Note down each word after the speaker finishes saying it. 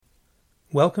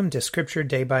Welcome to Scripture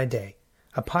Day by Day,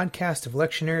 a podcast of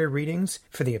lectionary readings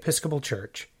for the Episcopal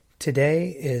Church. Today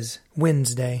is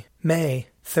Wednesday, May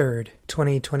 3rd,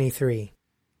 2023.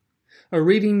 A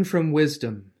reading from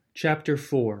Wisdom, chapter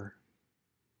 4.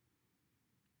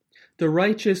 The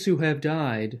righteous who have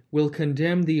died will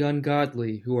condemn the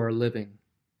ungodly who are living,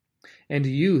 and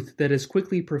youth that is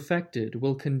quickly perfected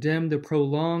will condemn the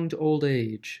prolonged old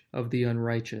age of the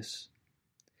unrighteous.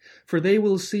 For they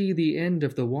will see the end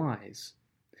of the wise,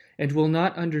 and will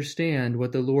not understand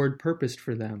what the Lord purposed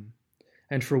for them,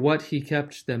 and for what he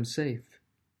kept them safe.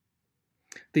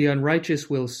 The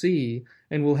unrighteous will see,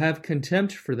 and will have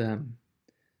contempt for them,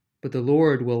 but the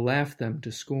Lord will laugh them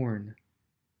to scorn.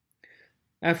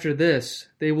 After this,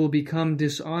 they will become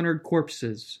dishonored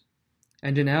corpses,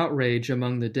 and an outrage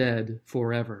among the dead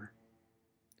forever.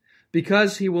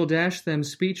 Because he will dash them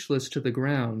speechless to the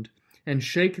ground, and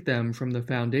shake them from the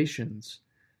foundations,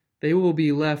 they will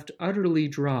be left utterly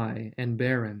dry and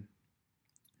barren,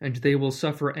 and they will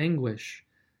suffer anguish,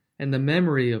 and the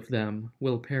memory of them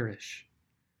will perish.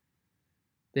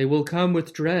 They will come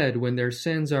with dread when their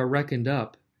sins are reckoned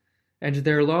up, and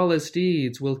their lawless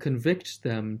deeds will convict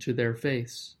them to their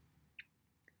face.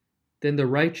 Then the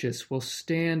righteous will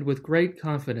stand with great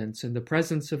confidence in the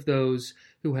presence of those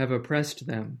who have oppressed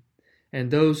them, and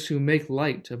those who make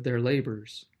light of their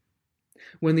labors.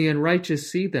 When the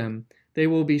unrighteous see them, they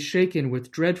will be shaken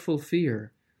with dreadful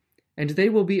fear, and they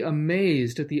will be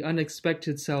amazed at the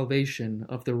unexpected salvation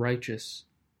of the righteous.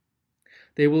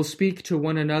 They will speak to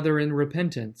one another in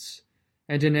repentance,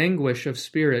 and in anguish of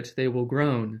spirit they will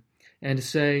groan, and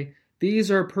say,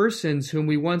 "These are persons whom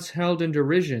we once held in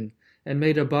derision, and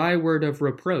made a byword of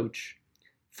reproach.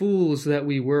 Fools that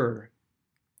we were!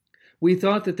 We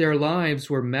thought that their lives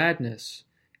were madness,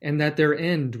 and that their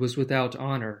end was without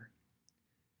honor.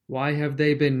 Why have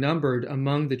they been numbered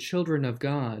among the children of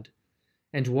God?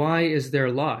 And why is their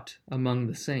lot among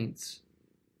the saints?"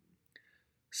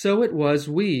 So it was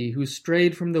we who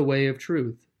strayed from the way of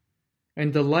truth,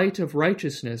 and the light of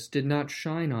righteousness did not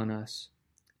shine on us,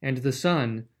 and the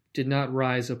sun did not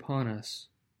rise upon us.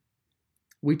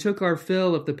 We took our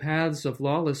fill of the paths of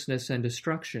lawlessness and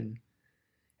destruction,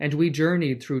 and we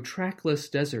journeyed through trackless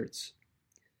deserts,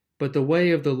 but the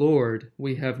way of the Lord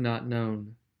we have not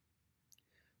known.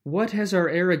 What has our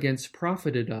arrogance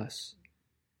profited us?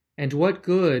 And what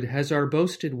good has our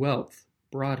boasted wealth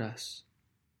brought us?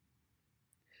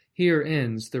 Here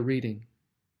ends the reading.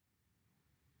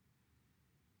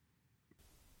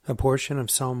 A portion of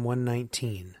Psalm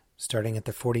 119, starting at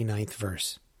the 49th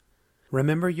verse.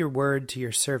 Remember your word to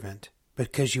your servant,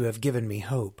 because you have given me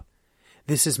hope.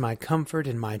 This is my comfort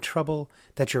in my trouble,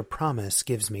 that your promise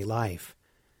gives me life.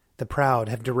 The proud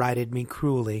have derided me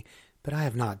cruelly, but I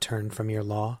have not turned from your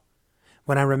law.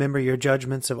 When I remember your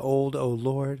judgments of old, O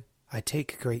Lord, I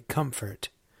take great comfort.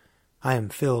 I am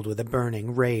filled with a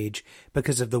burning rage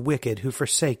because of the wicked who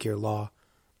forsake your law.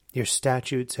 Your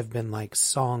statutes have been like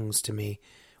songs to me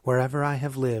wherever I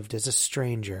have lived as a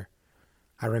stranger.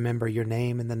 I remember your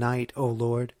name in the night, O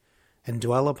Lord, and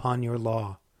dwell upon your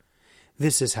law.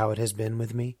 This is how it has been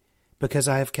with me, because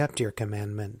I have kept your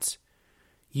commandments.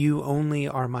 You only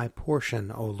are my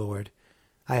portion, O Lord.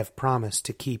 I have promised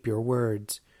to keep your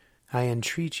words. I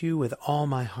entreat you with all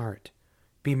my heart.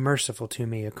 Be merciful to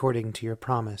me according to your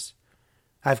promise.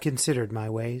 I have considered my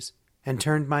ways, and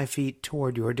turned my feet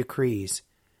toward your decrees.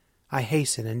 I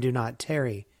hasten and do not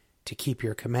tarry to keep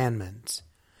your commandments.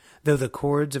 Though the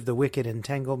cords of the wicked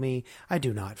entangle me, I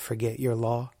do not forget your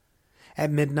law.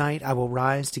 At midnight I will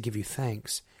rise to give you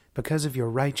thanks, because of your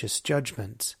righteous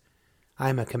judgments. I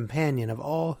am a companion of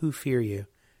all who fear you,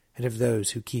 and of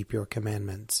those who keep your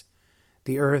commandments.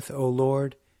 The earth, O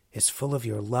Lord, is full of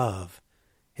your love.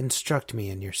 Instruct me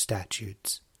in your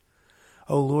statutes.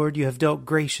 O Lord, you have dealt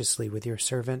graciously with your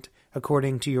servant,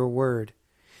 according to your word.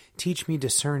 Teach me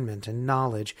discernment and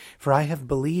knowledge, for I have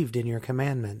believed in your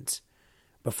commandments.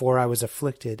 Before I was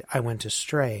afflicted, I went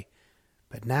astray,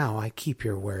 but now I keep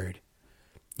your word.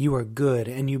 You are good,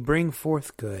 and you bring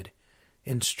forth good.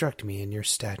 Instruct me in your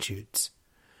statutes.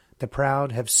 The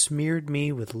proud have smeared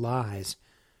me with lies,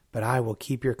 but I will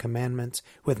keep your commandments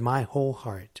with my whole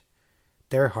heart.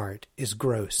 Their heart is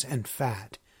gross and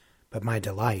fat, but my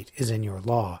delight is in your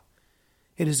law.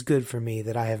 It is good for me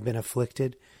that I have been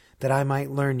afflicted, that I might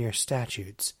learn your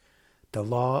statutes. The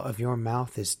law of your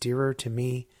mouth is dearer to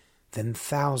me than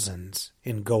thousands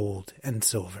in gold and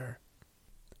silver.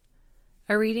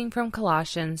 A reading from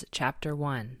Colossians chapter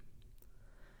 1.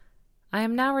 I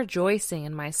am now rejoicing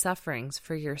in my sufferings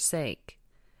for your sake,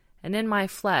 and in my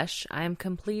flesh I am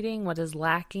completing what is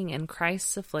lacking in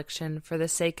Christ's affliction for the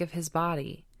sake of his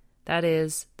body, that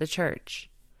is, the church.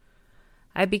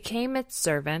 I became its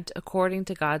servant according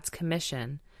to God's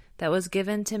commission that was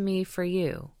given to me for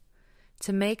you,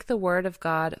 to make the word of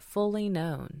God fully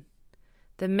known,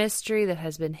 the mystery that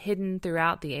has been hidden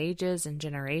throughout the ages and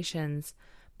generations,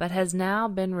 but has now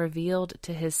been revealed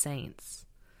to his saints.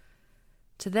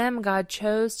 To them God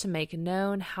chose to make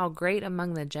known how great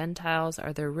among the Gentiles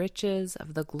are the riches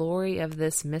of the glory of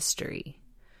this mystery,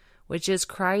 which is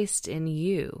Christ in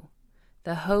you,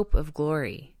 the hope of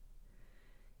glory.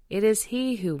 It is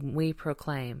he whom we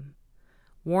proclaim,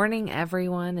 warning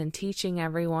everyone and teaching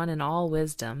everyone in all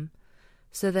wisdom,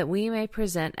 so that we may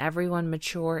present everyone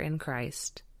mature in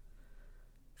Christ.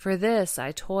 For this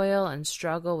I toil and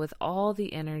struggle with all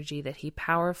the energy that he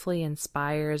powerfully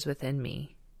inspires within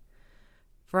me.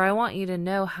 For I want you to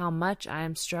know how much I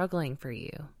am struggling for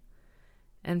you,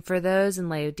 and for those in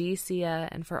Laodicea,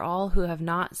 and for all who have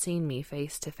not seen me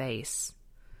face to face.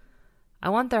 I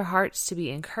want their hearts to be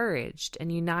encouraged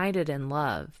and united in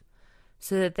love,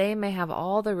 so that they may have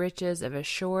all the riches of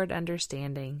assured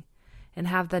understanding, and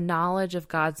have the knowledge of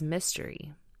God's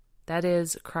mystery, that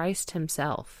is, Christ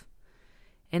himself,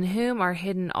 in whom are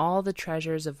hidden all the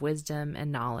treasures of wisdom and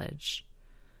knowledge.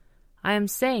 I am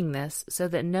saying this so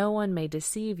that no one may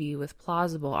deceive you with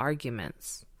plausible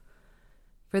arguments.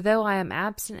 For though I am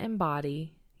absent in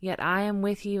body, yet I am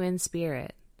with you in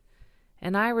spirit,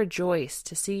 and I rejoice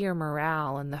to see your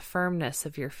morale and the firmness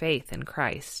of your faith in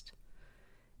Christ.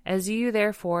 As you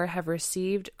therefore have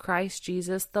received Christ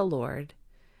Jesus the Lord,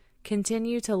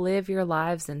 continue to live your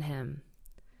lives in him,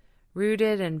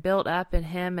 rooted and built up in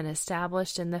him and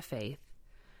established in the faith,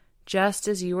 just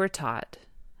as you were taught,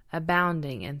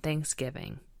 abounding in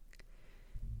thanksgiving.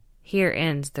 Here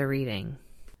ends the reading.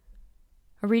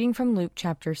 A reading from Luke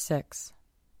chapter 6.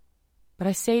 But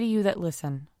I say to you that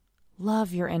listen,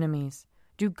 love your enemies,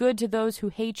 do good to those who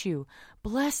hate you,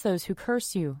 bless those who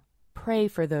curse you, pray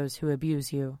for those who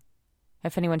abuse you.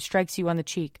 If anyone strikes you on the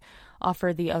cheek,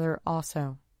 offer the other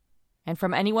also. And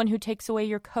from anyone who takes away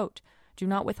your coat, do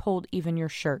not withhold even your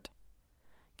shirt.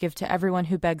 Give to everyone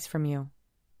who begs from you.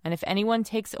 And if anyone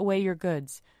takes away your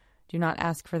goods, do not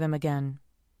ask for them again.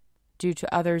 Do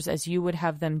to others as you would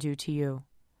have them do to you.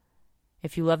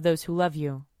 If you love those who love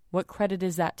you, what credit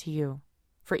is that to you?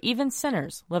 For even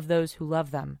sinners love those who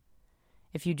love them.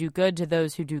 If you do good to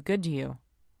those who do good to you,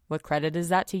 what credit is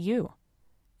that to you?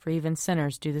 For even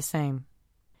sinners do the same.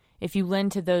 If you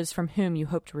lend to those from whom you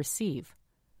hope to receive,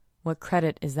 what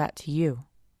credit is that to you?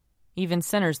 Even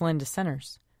sinners lend to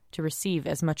sinners, to receive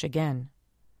as much again.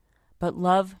 But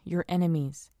love your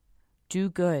enemies, do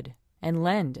good, and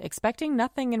lend, expecting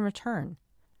nothing in return.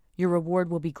 Your reward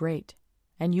will be great,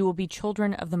 and you will be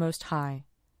children of the Most High,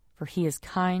 for he is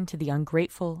kind to the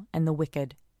ungrateful and the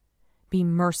wicked. Be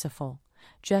merciful,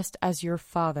 just as your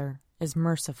Father is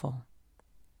merciful.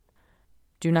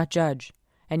 Do not judge,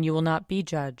 and you will not be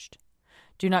judged.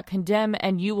 Do not condemn,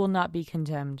 and you will not be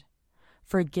condemned.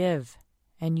 Forgive,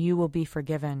 and you will be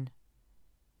forgiven.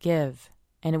 Give,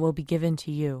 and it will be given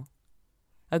to you.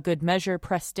 A good measure,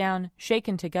 pressed down,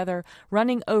 shaken together,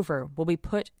 running over, will be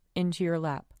put into your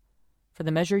lap. For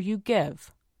the measure you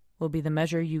give will be the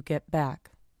measure you get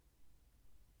back.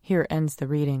 Here ends the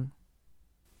reading.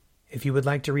 If you would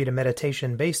like to read a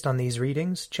meditation based on these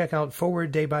readings, check out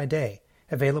Forward Day by Day,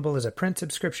 available as a print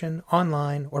subscription,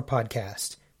 online, or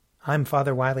podcast. I'm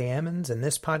Father Wiley Ammons, and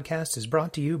this podcast is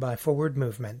brought to you by Forward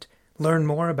Movement. Learn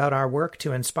more about our work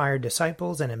to inspire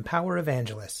disciples and empower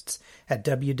evangelists at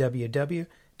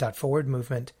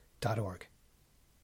www.forwardmovement.org.